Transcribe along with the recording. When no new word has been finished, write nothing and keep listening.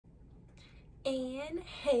And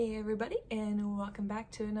hey everybody, and welcome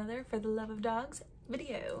back to another For the Love of Dogs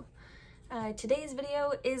video. Today's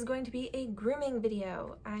video is going to be a grooming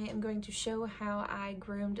video. I am going to show how I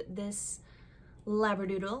groomed this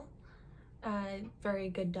Labradoodle. Very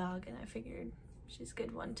good dog, and I figured she's a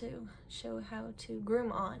good one to show how to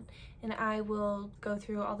groom on. And I will go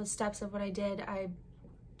through all the steps of what I did. I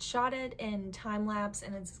shot it in time lapse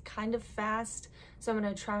and it's kind of fast, so I'm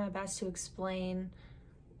going to try my best to explain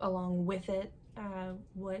along with it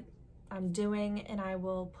what I'm doing, and I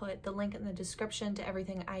will put the link in the description to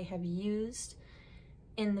everything I have used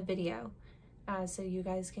in the video, so you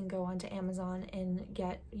guys can go onto Amazon and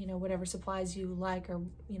get, you know, whatever supplies you like, or,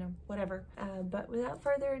 you know, whatever. But without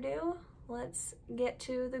further ado, let's get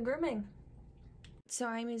to the grooming. So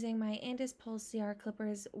I'm using my Andis Pulse CR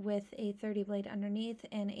clippers with a 30 blade underneath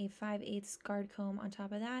and a 5/8 guard comb on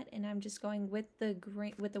top of that, and I'm just going with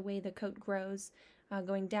the way the coat grows,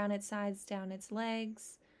 going down its sides, down its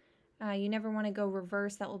legs. You never want to go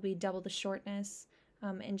reverse, that will be double the shortness,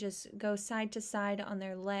 and just go side to side on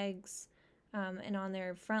their legs, and on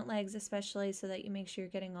their front legs especially, so that you make sure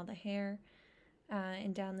you're getting all the hair.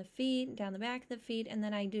 And down the feet, down the back of the feet, and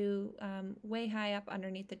then I do way high up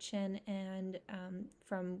underneath the chin, and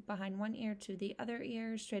from behind one ear to the other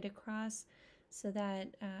ear, straight across, so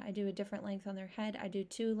that I do a different length on their head. I do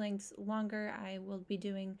 2 lengths longer. I will be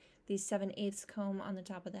doing the 7/8 comb on the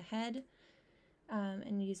top of the head,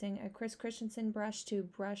 and using a Chris Christensen brush to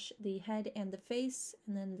brush the head and the face,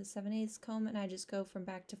 and then the 7/8 comb, and I just go from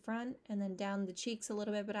back to front, and then down the cheeks a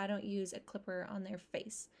little bit, but I don't use a clipper on their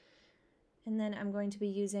face. And then I'm going to be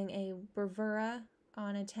using a bravura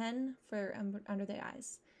on a 10 for under the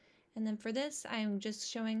eyes. And then for this, I'm just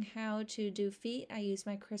showing how to do feet. I use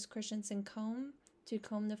my Chris Christensen comb to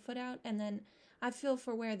comb the foot out, and then I feel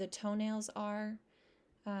for where the toenails are,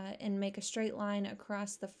 and make a straight line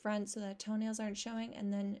across the front so that toenails aren't showing,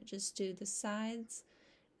 and then just do the sides.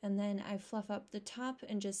 And then I fluff up the top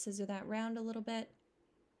and just scissor that round a little bit.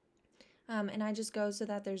 And I just go so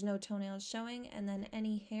that there's no toenails showing, and then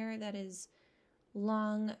any hair that is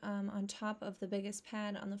long on top of the biggest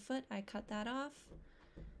pad on the foot, I cut that off.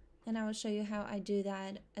 And I will show you how I do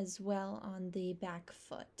that as well on the back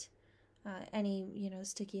foot. Any, you know,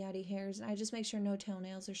 sticky outy hairs, I just make sure no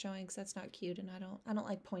toenails are showing, because that's not cute, and I don't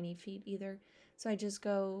like pointy feet either. So I just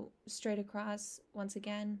go straight across once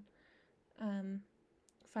again,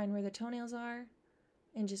 find where the toenails are,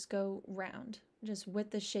 and just go round, just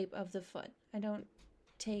with the shape of the foot. I don't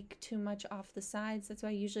take too much off the sides. That's why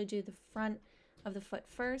I usually do the front of the foot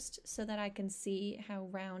first, so that I can see how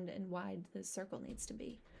round and wide the circle needs to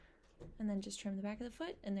be. And then just trim the back of the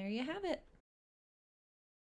foot, and there you have it.